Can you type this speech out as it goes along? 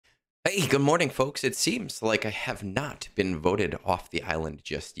Hey, good morning, folks. It seems like I have not been voted off the island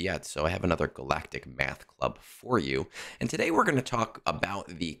just yet, so I have another Galactic Math Club for you. And today we're going to talk about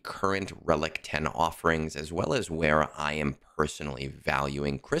the current Relic 10 offerings, as well as where I am personally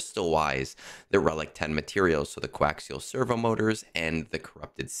valuing crystal-wise the Relic 10 materials, so the Coaxial Servomotors and the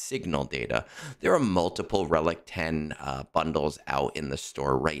corrupted signal data. There are multiple Relic 10 bundles out in the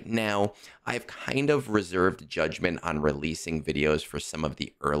store right now. I've kind of reserved judgment on releasing videos for some of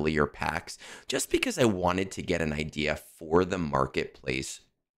the earlier packs just because I wanted to get an idea for the marketplace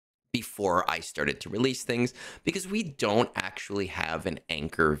before I started to release things, because we don't actually have an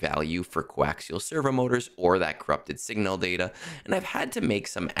anchor value for coaxial servo motors or that corrupted signal data, and I've had to make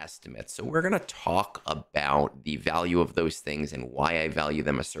some estimates. So we're going to talk about the value of those things and why I value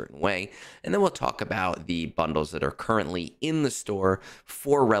them a certain way, and then we'll talk about the bundles that are currently in the store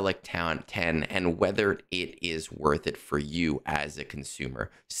for Relic 10 and whether it is worth it for you as a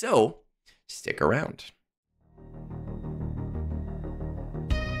consumer. So stick around.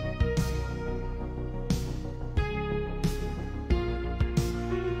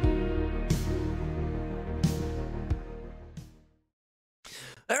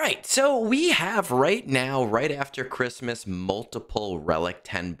 All right, so we have right now, right after Christmas, multiple Relic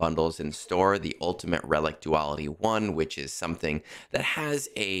 10 bundles in store. The Ultimate Relic Duality 1, which is something that has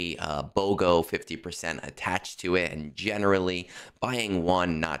a BOGO 50% attached to it, and generally, buying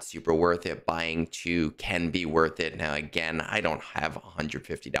one, not super worth it. Buying two can be worth it. Now, again, I don't have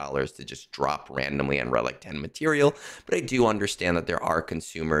 $150 to just drop randomly on Relic 10 material, but I do understand that there are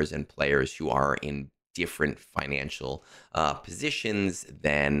consumers and players who are in different financial positions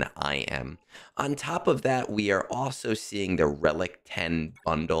than I am. On top of that, we are also seeing the Relic 10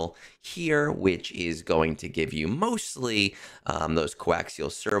 bundle here, which is going to give you mostly those coaxial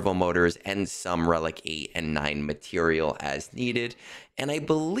servo motors and some Relic 8 and 9 material as needed. And I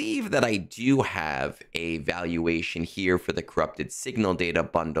believe that I do have a valuation here for the corrupted signal data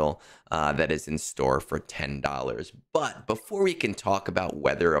bundle that is in store for $10. But before we can talk about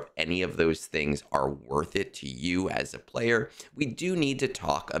whether any of those things are worth it to you as a player, we do need to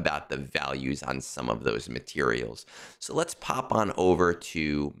talk about the values on some of those materials. So let's pop on over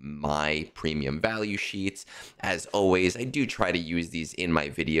to my premium value sheets. As always, I do try to use these in my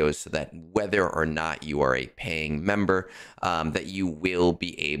videos so that whether or not you are a paying member, that you will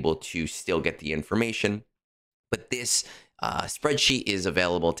be able to still get the information. But this spreadsheet is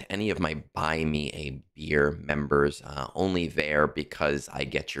available to any of my Buy Me a Beer members, only there because I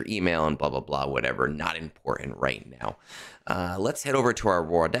get your email and blah, blah, blah, whatever. Not important right now. Let's head over to our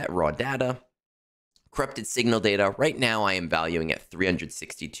raw data. Corrupted signal data, right now I am valuing at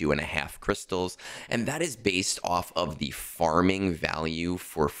 362.5 crystals, and that is based off of the farming value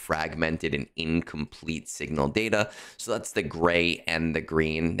for fragmented and incomplete signal data. So that's the gray and the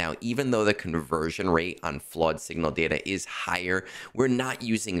green. Now, even though the conversion rate on flawed signal data is higher, we're not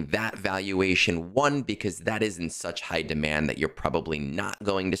using that valuation. One, because that is in such high demand that you're probably not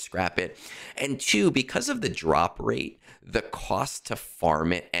going to scrap it. And two, because of the drop rate, the cost to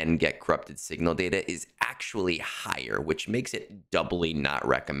farm it and get corrupted signal data is actually higher, which makes it doubly not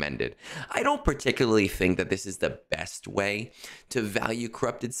recommended. I don't particularly think that this is the best way to value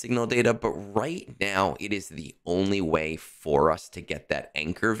corrupted signal data, but right now it is the only way for us to get that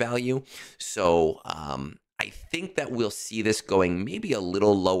anchor value. So, I think that we'll see this going maybe a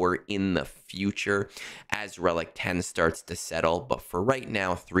little lower in the future as Relic 10 starts to settle. But for right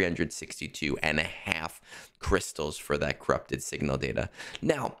now, 362.5 crystals for that corrupted signal data.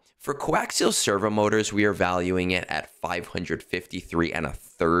 Now, for coaxial servo motors, we are valuing it at 553 and a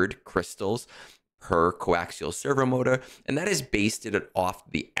third crystals per coaxial servo motor, and that is based it off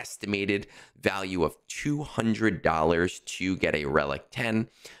the estimated value of $200 to get a Relic 10.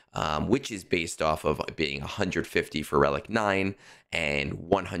 Which is based off of being $150 for Relic 9 and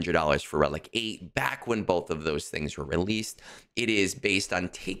 $100 for Relic 8 back when both of those things were released. It is based on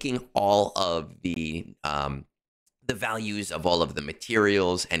taking all of the values of all of the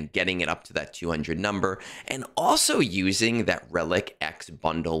materials and getting it up to that 200 number, and also using that Relic X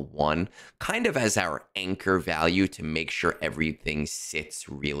Bundle 1 kind of as our anchor value to make sure everything sits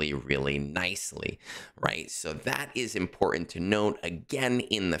really, really nicely, right? So that is important to note. Again,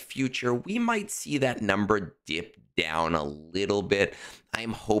 in the future, we might see that number dip down a little bit.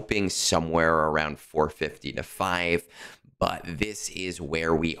 I'm hoping somewhere around 450 to 5, but this is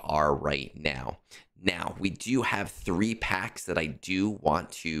where we are right now. Now, we do have 3 packs that I do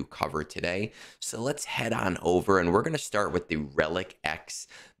want to cover today. So let's head on over, and we're going to start with the Relic X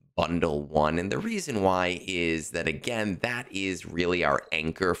Bundle 1. And the reason why is that, again, that is really our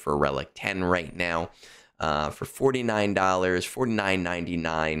anchor for Relic 10 right now. For $49,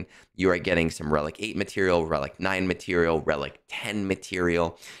 $49.99, you are getting some Relic 8 material, Relic 9 material, Relic 10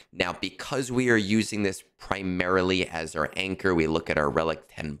 material. Now, because we are using this primarily as our anchor, we look at our Relic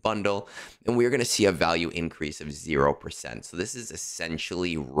 10 bundle, and we're going to see a value increase of 0%. So this is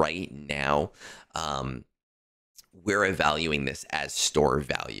essentially right now, we're evaluating this as store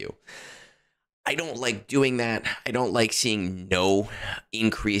value. I don't like doing that. I don't like seeing no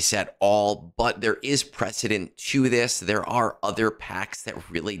increase at all, but there is precedent to this. There are other packs that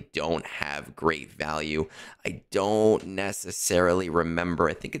really don't have great value. I don't necessarily remember.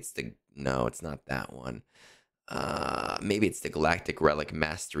 I think it's no, it's not that one. Maybe it's the Galactic Relic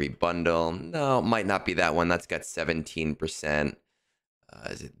Mastery Bundle. No, it might not be that one. That's got 17%.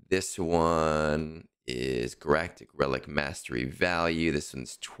 Is it this one? Is Galactic Relic Mastery Value. This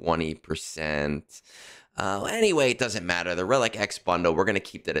one's 20%. Anyway, it doesn't matter. The Relic X Bundle, we're going to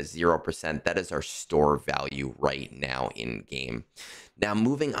keep that at 0%. That is our store value right now in game. Now,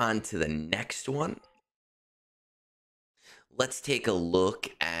 moving on to the next one. Let's take a look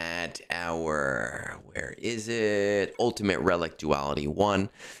at our, where is it? Ultimate Relic Duality 1.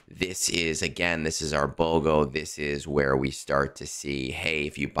 This is, again, this is our BOGO. This is where we start to see, hey,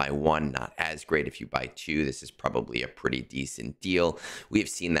 if you buy one, not as great. If you buy two, this is probably a pretty decent deal. We've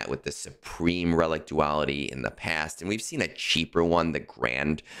seen that with the Supreme Relic Duality in the past, and we've seen a cheaper one, the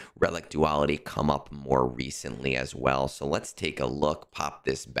Grand Relic Duality, come up more recently as well. So let's take a look, pop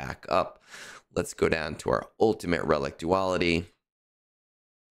this back up. Let's go down to our Ultimate Relic Duality.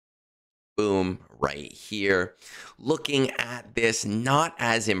 Boom, right here. Looking at this, not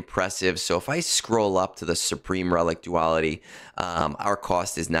as impressive. So if I scroll up to the Supreme Relic Duality, our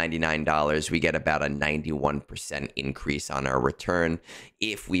cost is $99. We get about a 91% increase on our return.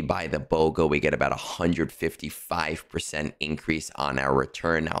 If we buy the BOGO, we get about a 155% increase on our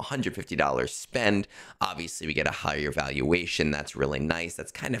return. Now, $150 spend, obviously we get a higher valuation. That's really nice.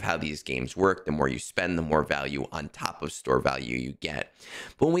 That's kind of how these games work. The more you spend, the more value on top of store value you get.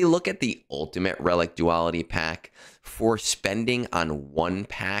 But when we look at the Ultimate Relic Duality pack, for spending on one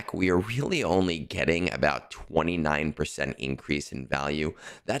pack, we are really only getting about 29% increase in value.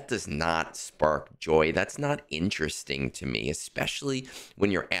 That does not spark joy. That's not interesting to me, especially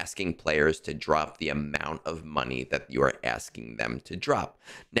when you're asking players to drop the amount of money that you are asking them to drop.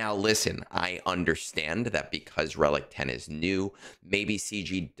 Now, listen, I understand that because Relic 10 is new, maybe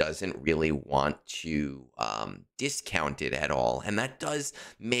CG doesn't really want to discount it at all, and that does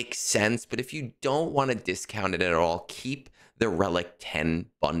make sense. But if you don't want to discount it at all, keep the Relic 10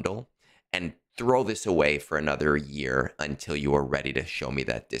 bundle and throw this away for another year until you are ready to show me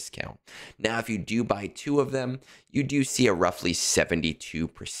that discount. Now, if you do buy two of them, you do see a roughly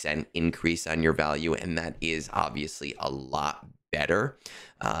 72% increase on your value, and that is obviously a lot better.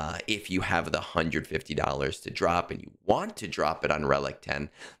 If you have the $150 to drop and you want to drop it on Relic 10,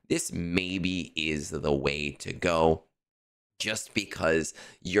 this maybe is the way to go, just because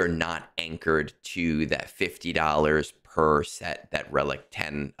you're not anchored to that $50 per set that Relic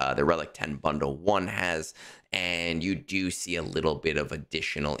 10, the Relic 10 Bundle 1 has, and you do see a little bit of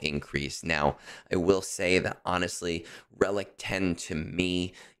additional increase. Now, I will say that honestly, Relic 10 to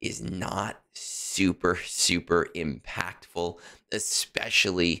me is not super impactful,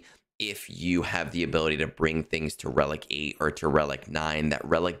 especially if you have the ability to bring things to Relic 8 or to Relic 9. That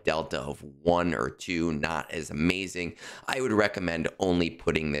Relic Delta of 1 or 2, not as amazing. I would recommend only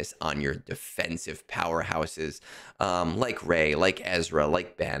putting this on your defensive powerhouses, like Rey, like Ezra,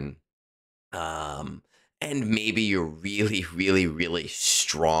 like Ben, and maybe your really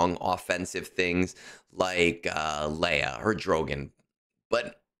strong offensive things like Leia or Drogon.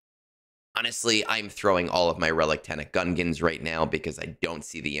 But honestly, I'm throwing all of my Relic 10 at Gungans right now because I don't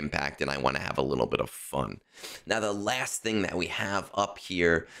see the impact and I want to have a little bit of fun. Now, the last thing that we have up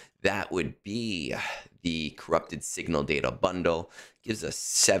here, that would be the Corrupted Signal Data Bundle. Gives us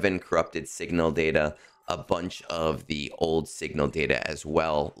 7 Corrupted Signal Data, a bunch of the old signal data as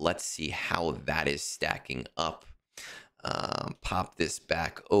well. Let's see how that is stacking up. Pop this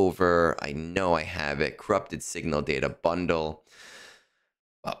back over. I know I have it. Corrupted Signal Data Bundle.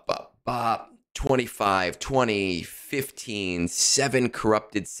 25, 20, 15, 7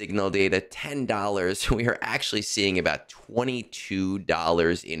 corrupted signal data, $10. We are actually seeing about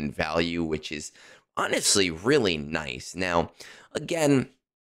 $22 in value, which is honestly really nice. Now, again,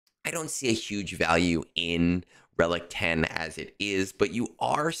 I don't see a huge value in Relic 10 as it is, but you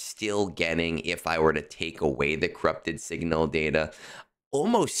are still getting, if I were to take away the corrupted signal data,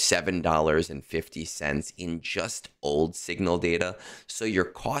 almost $7.50 in just old signal data. So your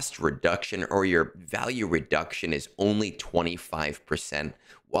cost reduction or your value reduction is only 25%,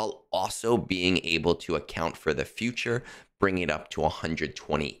 while also being able to account for the future, bring it up to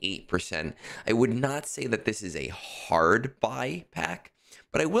 128%. I would not say that this is a hard buy pack,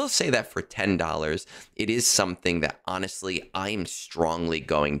 but I will say that for $10, it is something that honestly I'm strongly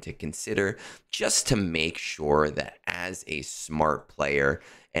going to consider, just to make sure that as a smart player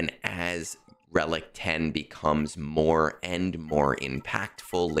and as Relic 10 becomes more and more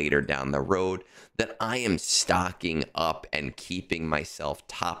impactful later down the road, that I am stocking up and keeping myself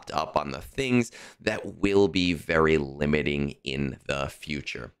topped up on the things that will be very limiting in the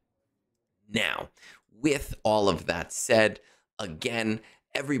future. Now, with all of that said, again,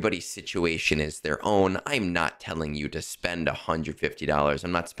 everybody's situation is their own. I'm not telling you to spend $150.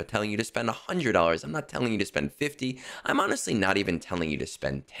 I'm not telling you to spend $100. I'm not telling you to spend $50. I'm honestly not even telling you to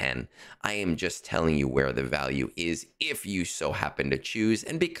spend $10. I am just telling you where the value is if you so happen to choose.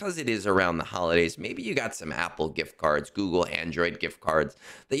 And because it is around the holidays, maybe you got some Apple gift cards, Google, Android gift cards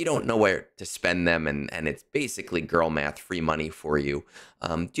that you don't know where to spend them. And it's basically girl math, free money for you.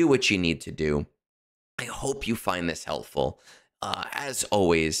 Do what you need to do. I hope you find this helpful. As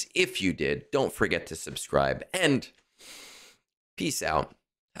always, if you did, don't forget to subscribe, and peace out.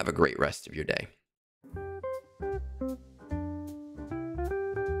 Have a great rest of your day.